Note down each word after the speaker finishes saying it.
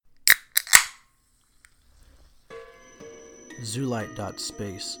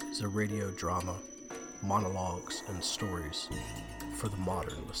Zoolight.space is a radio drama, monologues, and stories for the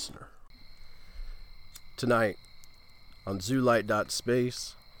modern listener. Tonight, on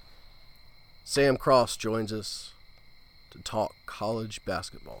zoolight.space, Sam Cross joins us to talk college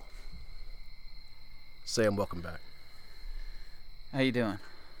basketball. Sam, welcome back. How you doing?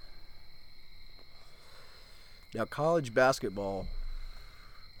 Now, college basketball,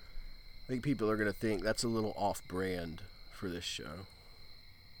 I think people are going to think that's a little off-brand for this show.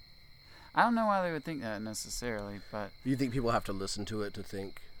 I don't know why they would think that necessarily, but... You think people have to listen to it to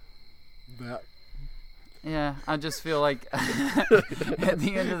think that? Yeah, I just feel like at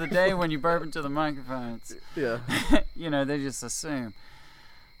the end of the day when you burp into the microphone, it's, they just assume.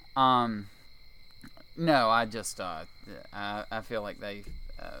 No, I just, I feel like they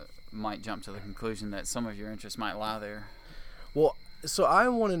might jump to the conclusion that some of your interests might lie there. Well, so I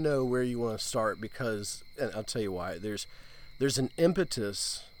want to know where you want to start because, and I'll tell you why, there's an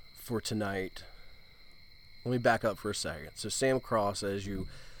impetus for tonight. Let me back up for a second. So Sam Cross, as you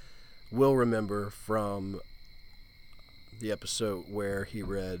will remember from the episode where he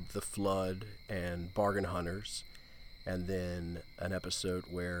read The Flood and Bargain Hunters, and then an episode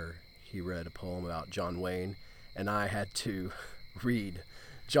where he read a poem about John Wayne, and I had to read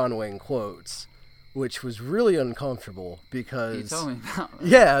John Wayne quotes, which was really uncomfortable because... You told me about that.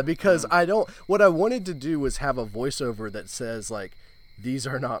 Yeah, because what I wanted to do was have a voiceover that says, like, these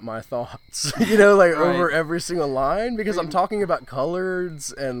are not my thoughts, right. Over every single line, because I'm talking about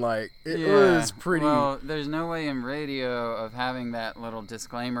colors, and, it was pretty... Well, there's no way in radio of having that little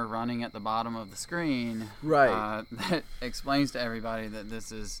disclaimer running at the bottom of the screen right. That explains to everybody that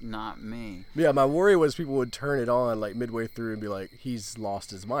this is not me. Yeah, my worry was people would turn it on, midway through and be like, he's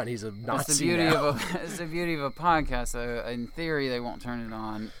lost his mind, he's a Nazi now. It's the beauty of a podcast, so in theory they won't turn it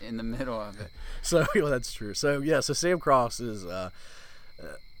on in the middle of it. So, that's true. So Sam Cross is... a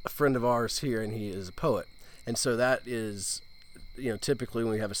friend of ours here, and he is a poet. And so that is, typically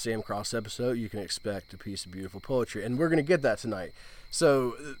when we have a Sam Cross episode, you can expect a piece of beautiful poetry. And we're going to get that tonight.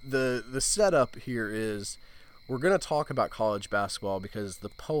 So the setup here is we're going to talk about college basketball because the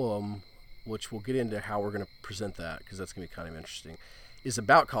poem, which we'll get into how we're going to present that because that's going to be kind of interesting, is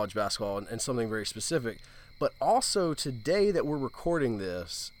about college basketball and something very specific. But also today that we're recording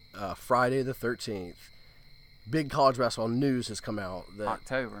this, Friday the 13th, big college basketball news has come out that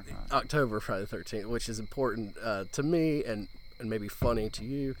October, Friday the 13th, which is important to me and maybe funny to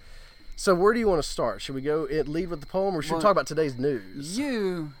you. So where do you want to start? Should we lead with the poem, or should we talk about today's news?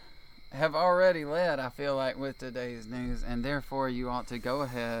 You have already led, I feel like, with today's news, and therefore you ought to go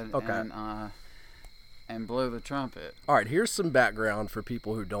ahead and blow the trumpet. All right, here's some background for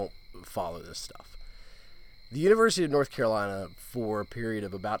people who don't follow this stuff. The University of North Carolina, for a period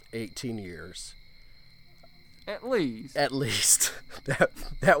of about 18 years... At least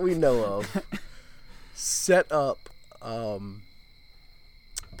that we know of, set up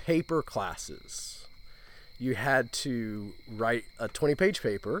paper classes. You had to write a 20-page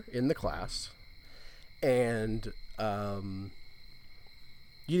paper in the class, and you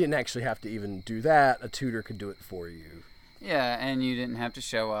didn't actually have to even do that. A tutor could do it for you. Yeah, and you didn't have to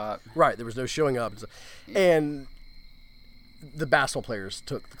show up. Right, there was no showing up. And the basketball players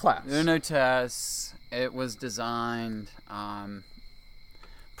took the class. There were no tests. It was designed,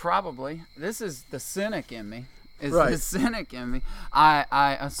 probably, this is the cynic in me, right. The cynic in me.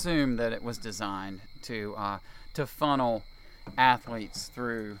 I assume that it was designed to funnel athletes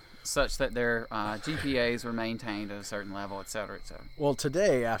through such that their GPAs were maintained at a certain level, et cetera, et cetera. Well,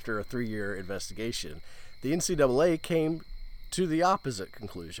 today, after a 3-year investigation, the NCAA came to the opposite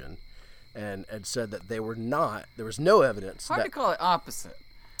conclusion and said that there was no evidence. Hard to call it opposite.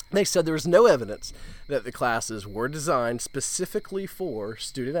 They said there was no evidence that the classes were designed specifically for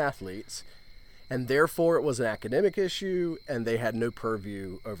student athletes, and therefore it was an academic issue, and they had no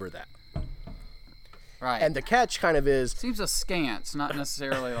purview over that. Right. And the catch kind of is... Seems askance, not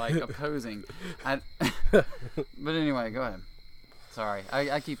necessarily opposing. But anyway, go ahead. Sorry,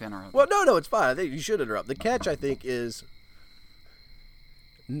 I keep interrupting. Well, no, it's fine. I think you should interrupt. The catch, I think, is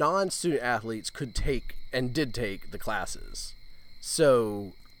non-student athletes could take and did take the classes.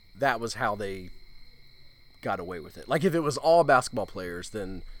 So... that was how they got away with it. If it was all basketball players,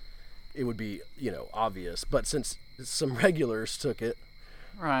 then it would be, obvious. But since some regulars took it,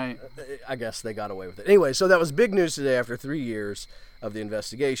 right, I guess they got away with it. Anyway, so that was big news today after 3 years of the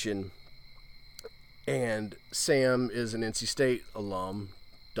investigation. And Sam is an NC State alum,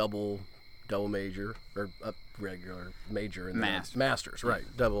 double major, or a regular major in Masters, right?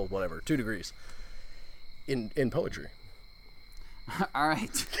 Double whatever, 2 degrees in poetry. All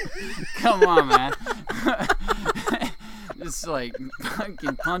right. Come on, man. just like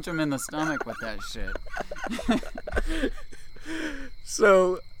fucking punch him in the stomach with that shit.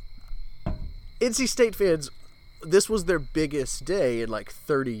 So, NC State fans, this was their biggest day in like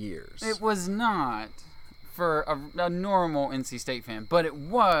 30 years. It was not for a normal NC State fan, but it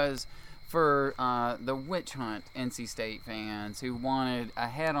was for the witch hunt NC State fans who wanted a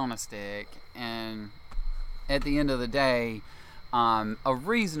head on a stick. And at the end of the day, a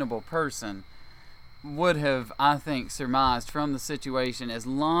reasonable person would have, I think, surmised from the situation, as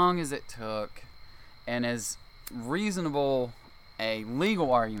long as it took, and as reasonable a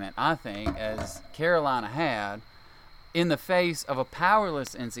legal argument, I think, as Carolina had, in the face of a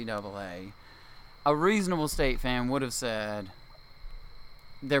powerless NCAA, a reasonable State fan would have said,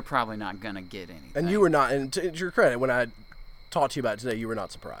 they're probably not going to get anything. And you were not, and to your credit, when I talked to you about it today, you were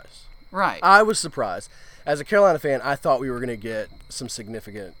not surprised. Right. I was surprised. As a Carolina fan, I thought we were going to get some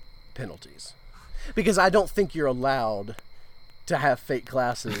significant penalties. Because I don't think you're allowed to have fake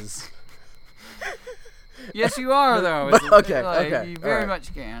classes. Yes, you are, though. But, okay. You very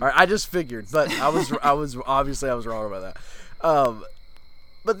much can. All right, I just figured, but I was obviously I was wrong about that.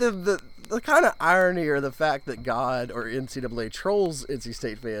 But the kind of irony or the fact that God or NCAA trolls NC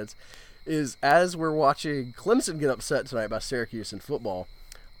State fans is, as we're watching Clemson get upset tonight by Syracuse in football,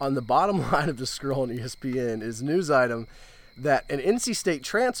 on the bottom line of the scroll on ESPN is news item that an NC State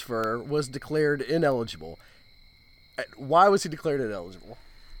transfer was declared ineligible. Why was he declared ineligible?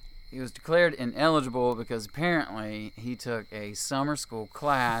 He was declared ineligible because apparently he took a summer school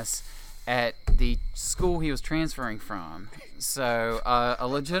class at the school he was transferring from. So a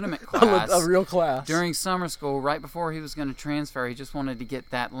legitimate class. A real class. During summer school, right before he was going to transfer, he just wanted to get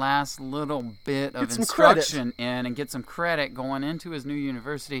that last little bit of instruction in and get some credit going into his new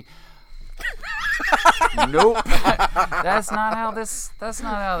university. Nope. That's not how this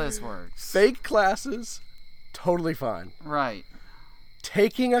works. Fake classes, totally fine. Right.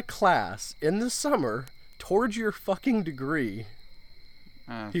 Taking a class in the summer towards your fucking degree,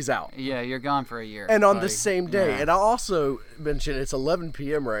 he's out. Yeah, you're gone for a year. And on buddy. the same day. Yeah. And I'll also mention it's 11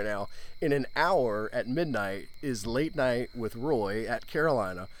 p.m. right now. In an hour at midnight is Late Night with Roy at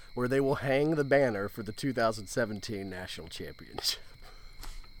Carolina, where they will hang the banner for the 2017 National Championship.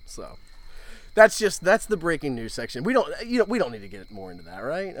 So that's the breaking news section. We don't need to get more into that,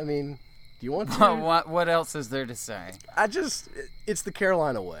 right? I mean, do you want to? What else is there to say? It's the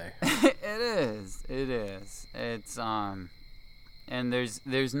Carolina way. It is. It's and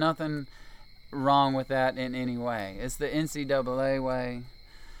there's nothing wrong with that in any way. It's the NCAA way.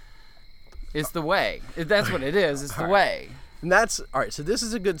 It's the way. That's what it is. It's the way. And that's all right. So this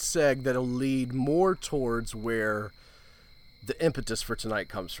is a good seg that'll lead more towards where the impetus for tonight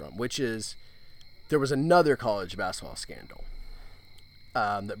comes from, which is there was another college basketball scandal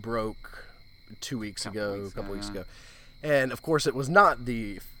that broke a couple weeks ago. And, of course, it was not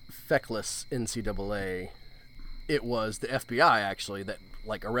the feckless NCAA. It was the FBI, actually, that,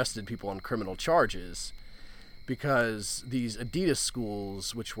 arrested people on criminal charges because these Adidas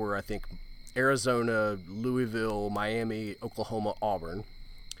schools, which were, I think, Arizona, Louisville, Miami, Oklahoma, Auburn,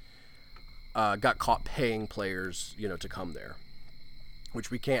 got caught paying players, to come there,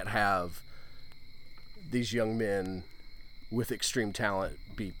 which we can't have these young men with extreme talent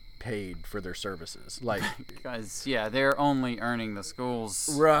be paid for their services. Because, they're only earning the schools.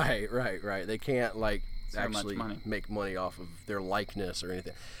 Right. They can't, actually make money off of their likeness or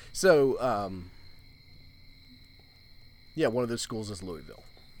anything. So, one of those schools is Louisville.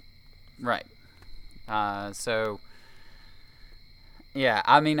 Right. I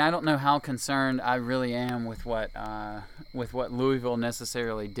mean, I don't know how concerned I really am with what Louisville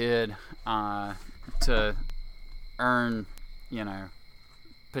necessarily did to earn,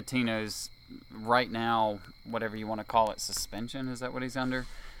 Pitino's right now, whatever you want to call it, suspension. Is that what he's under?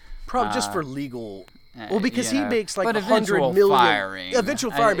 Probably just for legal. Well, because he makes but $100 million. Firing.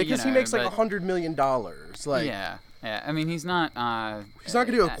 Eventual firing, because he makes $100 million. Yeah. I mean, he's not. He's not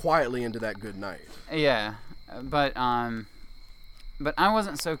going to go quietly into that good night. Yeah, but I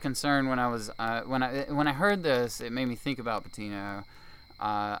wasn't so concerned when I was when I heard this. It made me think about Pitino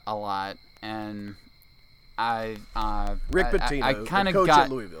a lot, and Rick Pitino, the coach at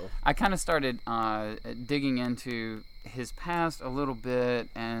Louisville. I kind of started digging into his past a little bit,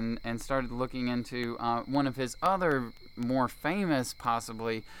 and started looking into one of his other more famous,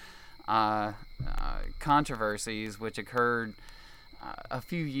 possibly, controversies, which occurred a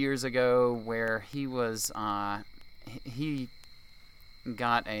few years ago, where he was he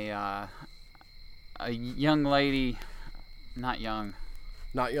got a young lady, not young.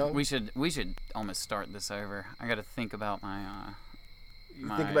 We should almost start this over. I got to think about my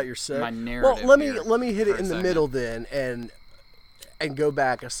think about yourself. My narrative. Well, let me hit it in the middle then, and and go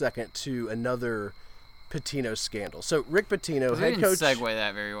back a second to another Pitino scandal. So Rick Pitino, We head didn't coach. segue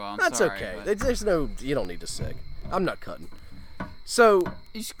that very well. I'm That's sorry, okay. but- There's no. You don't need to seg. I'm not cutting. So.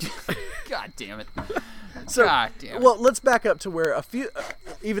 God damn it. So, God damn it. well, let's back up to where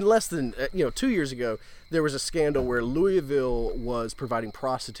even less than 2 years ago, there was a scandal where Louisville was providing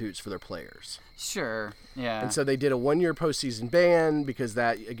prostitutes for their players, Sure. Yeah. and so they did a 1-year postseason ban because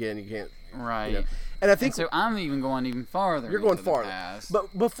that again you can't. right. And I think And so I'm even going farther. you're going into the farther. past.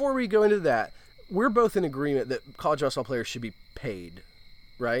 But before we go into that, we're both in agreement that college basketball players should be paid,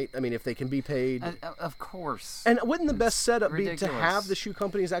 right? I mean, if they can be paid. Of course. And wouldn't the best setup be to ridiculous. have the shoe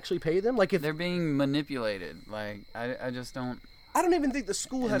companies actually pay them? Like if They're being manipulated. Like I just don't. I don't even think the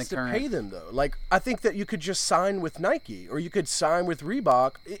school has the to current- pay them though. Like I think that you could just sign with Nike or you could sign with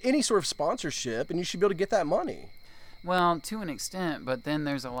Reebok, any sort of sponsorship, and you should be able to get that money. Well, to an extent, but then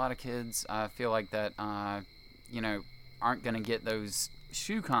there's a lot of kids I feel like that aren't going to get those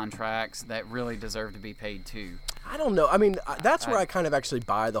shoe contracts that really deserve to be paid too. I don't know. I mean, that's where I kind of actually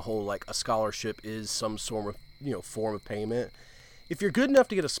buy the whole like a scholarship is some sort of form of payment. If you're good enough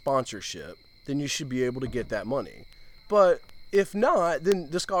to get a sponsorship, then you should be able to get that money. But if not, then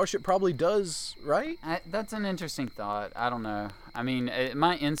the scholarship probably does, right? That's an interesting thought. I don't know. I mean,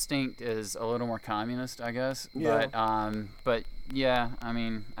 my instinct is a little more communist, I guess. Yeah. But yeah, I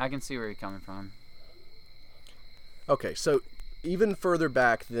mean, I can see where you're coming from. Okay, so even further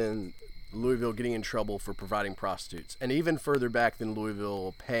back than Louisville getting in trouble for providing prostitutes, and even further back than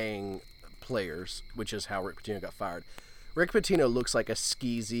Louisville paying players, which is how Rick Pitino got fired. Rick Pitino looks like a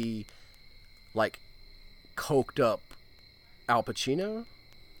skeezy, like, coked up Al Pacino?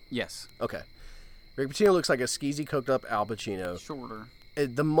 Yes. Okay. Rick Pitino looks like a skeezy, coked up Al Pacino. Shorter.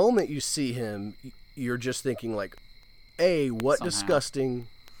 At the moment you see him, you're just thinking, like, what Somehow. disgusting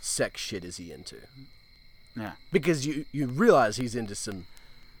sex shit is he into? Yeah. Because you realize he's into some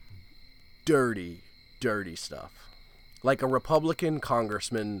dirty, dirty stuff. Like a Republican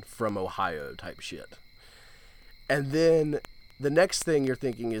congressman from Ohio type shit. And then the next thing you're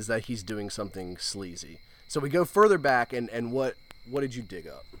thinking is that he's doing something sleazy. So we go further back, and what did you dig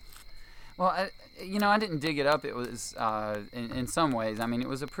up? Well, I didn't dig it up. It was, in some ways, I mean, it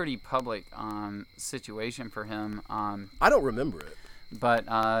was a pretty public situation for him. I don't remember it. But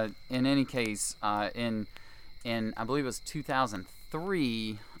in any case, in I believe it was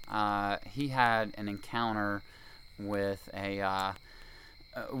 2003, he had an encounter with a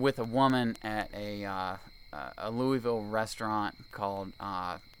woman at a Louisville restaurant called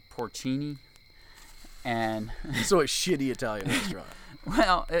Porcini, and So a shitty Italian restaurant.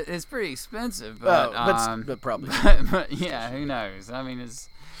 well, it's pretty expensive, but but probably. but yeah, who knows? I mean,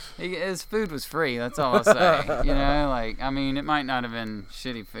 his food was free. That's all I'll say. Like, I mean, it might not have been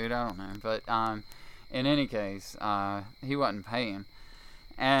shitty food. I don't know, but in any case, he wasn't paying,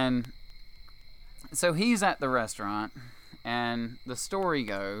 and so he's at the restaurant, and the story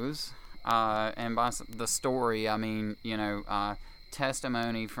goes, and by the story I mean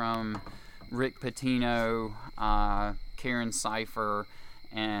testimony from Rick Pitino, Karen Cipher,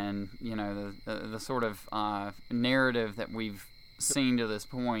 and the sort of narrative that we've seen to this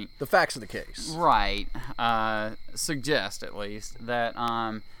point. The facts of the case. Right. Suggest at least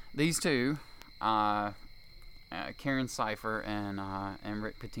that these two, Karen Cipher and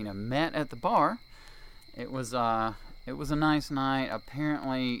Rick Pitino, met at the bar. It was a nice night.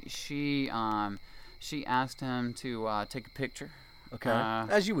 Apparently, she asked him to take a picture. Okay.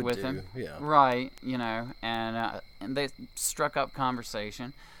 As you would with do. him. Yeah. Right. And they struck up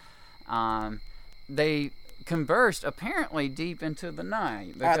conversation. They conversed apparently deep into the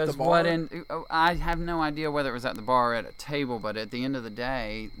night because At the bar? I have no idea whether it was at the bar or at a table, but at the end of the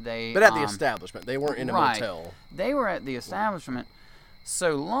day, But at the establishment, they weren't in a right. motel. They were at the establishment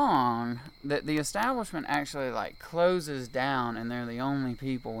so long that the establishment actually like closes down, and they're the only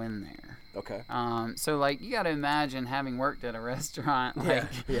people in there. Okay. So like you got to imagine having worked at a restaurant, like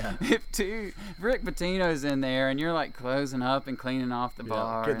Yeah. if Rick Pitino's in there and you're like closing up and cleaning off the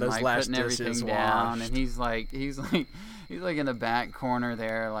bar Get and those like last putting everything dishes down, washed. and he's like in the back corner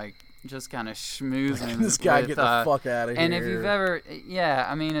there, like just kind of schmoozing. This guy with, get the fuck out of here. And if you've ever,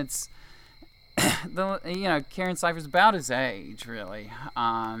 I mean it's. Karen Cipher's about his age, really.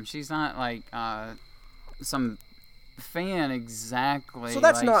 She's not like some fan exactly. So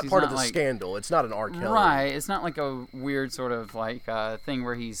that's like, not she's part of the like, scandal. It's not an R. Kelly. Right. It's not like a weird sort of like thing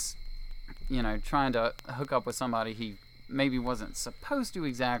where he's, trying to hook up with somebody he maybe wasn't supposed to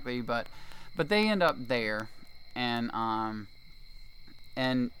exactly, but they end up there, and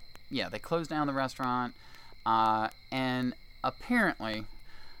they close down the restaurant, and apparently,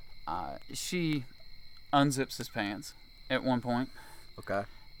 she unzips his pants at one point. Okay.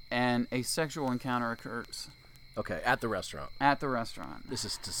 And a sexual encounter occurs. Okay, at the restaurant. At the restaurant. This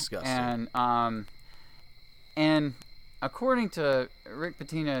is disgusting. And according to Rick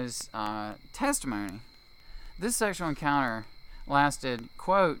Pitino's testimony, this sexual encounter lasted,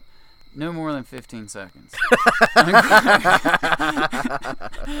 quote, no more than 15 seconds.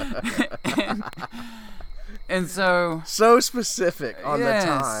 and so specific on the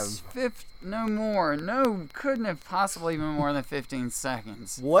time. No more. No, couldn't have possibly been more than 15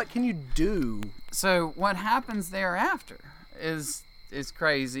 seconds. What can you do? So what happens thereafter is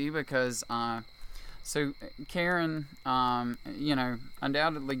crazy because so Karen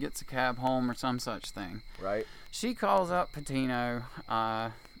undoubtedly gets a cab home or some such thing. Right. She calls up Pitino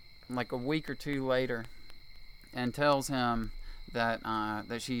like a week or two later and tells him that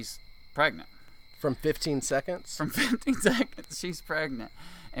she's pregnant. From 15 seconds? From 15 seconds, she's pregnant.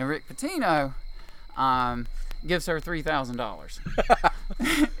 And Rick Pitino gives her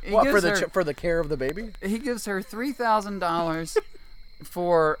 $3,000. What, for the care of the baby? He gives her $3,000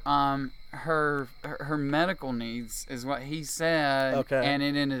 for her medical needs, is what he said. Okay. And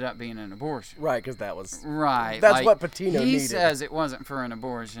it ended up being an abortion. Right, because that was... Right. That's what Pitino needed. He says it wasn't for an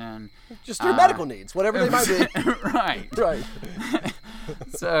abortion. Just her medical needs, whatever they might be. Right. Right.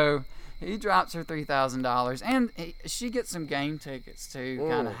 So... he drops her $3,000, and she gets some game tickets too,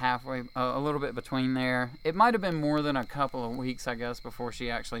 kind of halfway, a little bit between there. It might have been more than a couple of weeks, I guess, before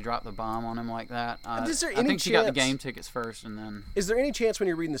she actually dropped the bomb on him like that. Is there any I think chance, she got the game tickets first, and then... Is there any chance when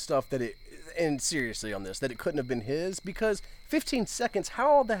you're reading the stuff that it, and seriously on this, that it couldn't have been his? Because 15 seconds,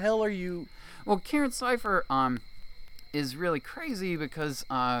 how the hell are you... Well, Karen Cipher is really crazy because,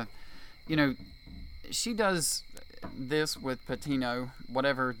 she does... this with Pitino,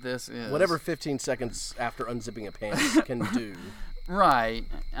 whatever this is. Whatever 15 seconds after unzipping a pants can do. Right.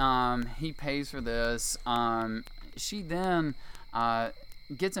 He pays for this. She then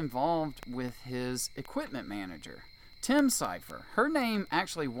gets involved with his equipment manager, Tim Cipher. Her name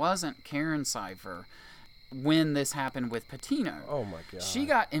actually wasn't Karen Cipher when this happened with Pitino. Oh, my God. She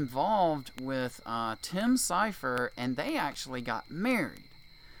got involved with Tim Cipher, and they actually got married.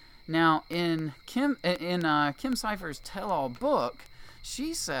 Now, in Kim Cipher's tell-all book,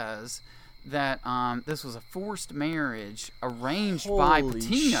 she says that this was a forced marriage arranged by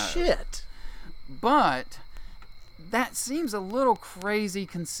Pitino. Holy shit! But that seems a little crazy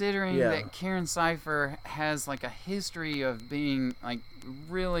considering that Karen Cipher has like a history of being like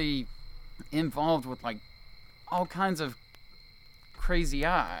really involved with like all kinds of crazy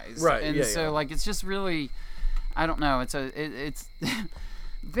eyes. Right. And so like it's just really, I don't know. It's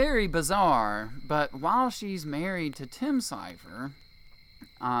very bizarre, but while she's married to Tim Cipher,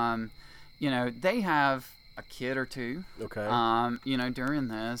 they have a kid or two. Okay. During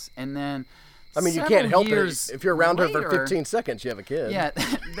this, and then I mean, you can't help it if you're around her for 15 seconds. You have a kid. Yeah,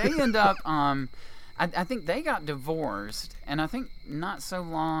 they end up. I think they got divorced, and I think not so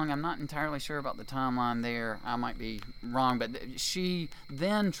long. I'm not entirely sure about the timeline there. I might be wrong, but she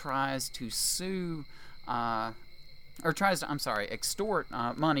then tries to sue. Extort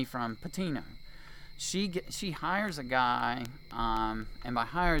money from Pitino. She hires a guy, and by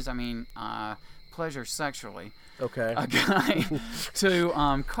hires I mean pleasure sexually. Okay. A guy to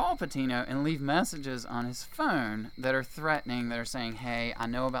call Pitino and leave messages on his phone that are threatening, that are saying, "Hey, I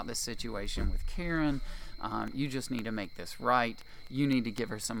know about this situation with Karen. You just need to make this right. You need to give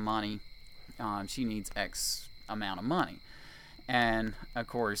her some money. She needs X amount of money." And of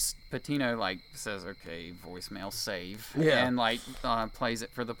course, Pitino says, "Okay, voicemail save," and plays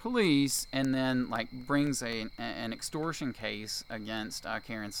it for the police, and then brings an extortion case against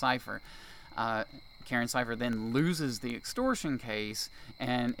Karen Cipher. Karen Cipher then loses the extortion case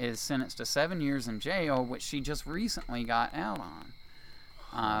and is sentenced to 7 years in jail, which she just recently got out on.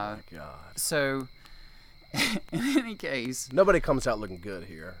 Oh my God! So, in any case, nobody comes out looking good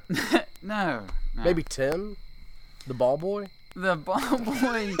here. No. Maybe Tim, the ball boy. The ball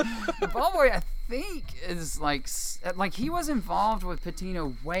boy, I think is like he was involved with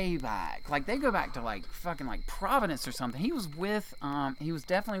Pitino way back. They go back to fucking Providence or something. He was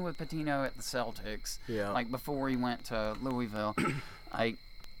definitely with Pitino at the Celtics. Yeah. Before he went to Louisville.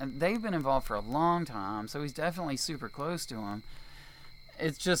 And they've been involved for a long time, so he's definitely super close to him.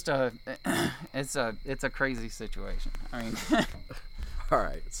 It's just it's a crazy situation. I mean. All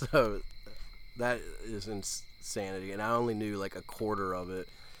right, so that is insanity, and I only knew a quarter of it.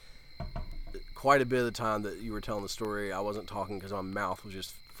 Quite a bit of the time that you were telling the story, I wasn't talking because my mouth was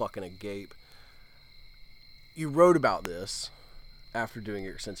just fucking agape. You wrote about this after doing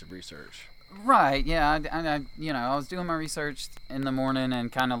your extensive research. Right, yeah. I was doing my research in the morning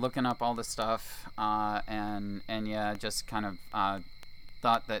and kind of looking up all the stuff, and just kind of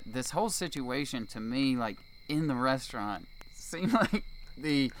thought that this whole situation to me, like in the restaurant, seemed like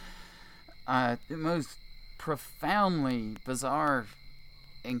the most profoundly bizarre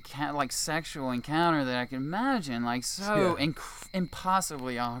like sexual encounter that I can imagine, like so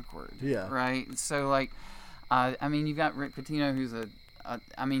impossibly awkward. Yeah. Right. So like, I mean, you've got Rick Pitino, who's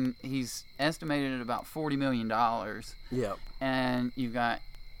I mean, he's estimated at about $40 million. Yep. And you've got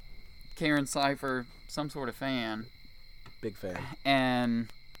Karen Cipher, some sort of fan. Big fan. And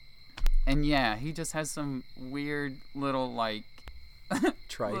yeah, he just has some weird little like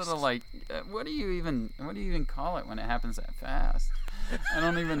Trice. little like what do you even call it when it happens that fast? I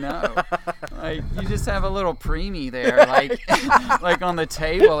don't even know. Like, you just have a little preemie there, like like on the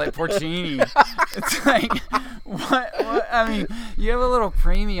table at Porcini. It's like what I mean, you have a little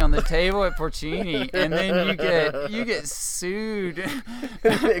preemie on the table at Porcini, and then you get sued,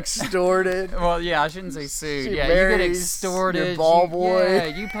 extorted. Well, yeah, I shouldn't say sued. She Yeah, you get marries extorted. your ball boy. Yeah,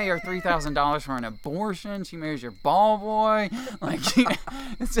 you pay her $3,000 for an abortion. She marries your ball boy. Like,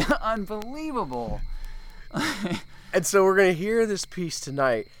 it's unbelievable. And so we're going to hear this piece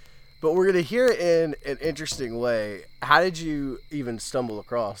tonight, but we're going to hear it in an interesting way. How did you even stumble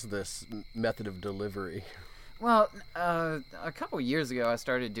across this method of delivery? Well, a couple years ago, I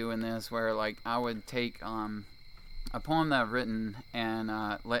started doing this where, like, I would take a poem that I've written and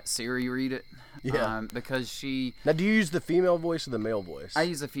let Siri read it. Yeah. Because she... Now, do you use the female voice or the male voice? I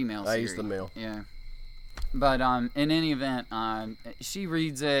use the female Siri. I use the male. Yeah. But in any event, she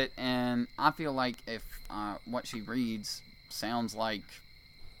reads it, and I feel like if what she reads sounds like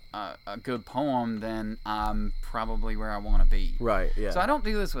a good poem, then I'm probably where I want to be. Right, yeah. So I don't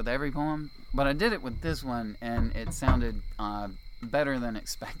do this with every poem, but I did it with this one, and it sounded better than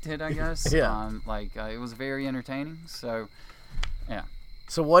expected, I guess. Yeah. It was very entertaining, so yeah.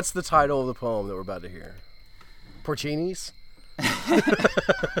 So what's the title of the poem that we're about to hear? Porcini's?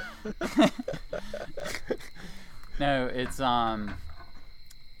 No, it's I've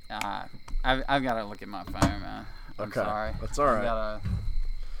got to look at my phone, man. I'm sorry. That's all right. Gotta...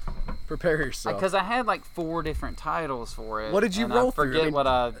 Prepare yourself. Because I had like 4 different titles for it. What did you and roll I forget through? I mean, what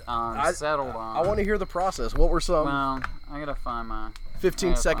I settled on. I want to hear the process. What were some? Well, I gotta find my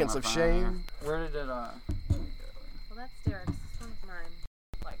 15 seconds of shame. Where did it? Well, that's Derek's. This one's mine.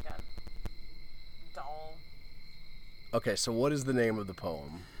 Like a doll. Okay, so what is the name of the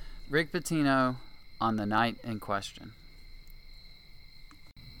poem? Rick Pitino on the night in question.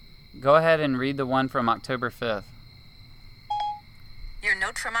 Go ahead and read the one from October 5th. Your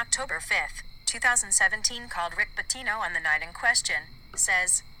note from October 5th, 2017, called Rick Pitino on the night in question,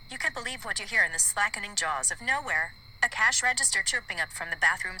 says, "You can't believe what you hear in the slackening jaws of nowhere. A cash register chirping up from the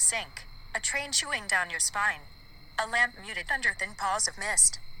bathroom sink. A train chewing down your spine. A lamp muted under thin paws of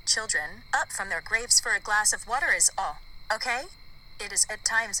mist. Children, up from their graves for a glass of water is all. Okay? It is at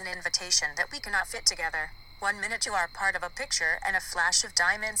times an invitation that we cannot fit together. 1 minute you are part of a picture and a flash of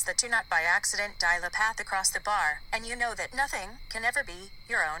diamonds that do not by accident dial a path across the bar, and you know that nothing can ever be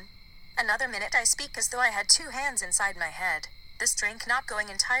your own. Another minute I speak as though I had 2 hands inside my head. This drink not going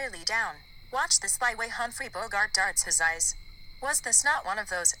entirely down. Watch the sly way Humphrey Bogart darts his eyes. Was this not one of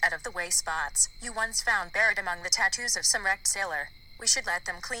those out-of-the-way spots you once found buried among the tattoos of some wrecked sailor? We should let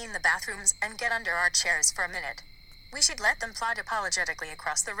them clean the bathrooms and get under our chairs for a minute. We should let them plod apologetically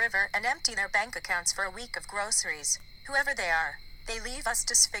across the river and empty their bank accounts for a week of groceries. Whoever they are, they leave us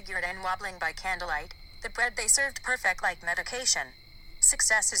disfigured and wobbling by candlelight. The bread they served perfect like medication.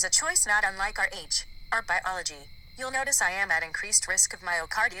 Success is a choice not unlike our age, our biology. You'll notice I am at increased risk of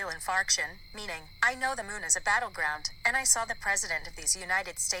myocardial infarction, meaning I know the moon is a battleground, and I saw the president of these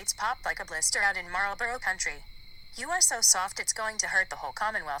United States pop like a blister out in Marlboro country. You are so soft it's going to hurt the whole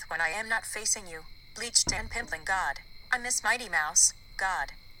Commonwealth when I am not facing you. Bleached and pimpling God. I miss Mighty Mouse.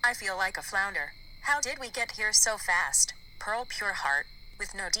 God. I feel like a flounder. How did we get here so fast? Pearl Pure Heart,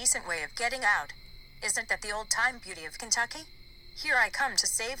 with no decent way of getting out. Isn't that the old-time beauty of Kentucky? Here I come to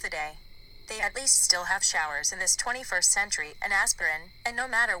save the day. They at least still have showers in this 21st century and aspirin, and no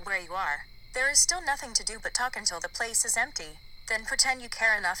matter where you are, there is still nothing to do but talk until the place is empty. Then pretend you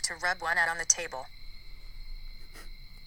care enough to rub one out on the table.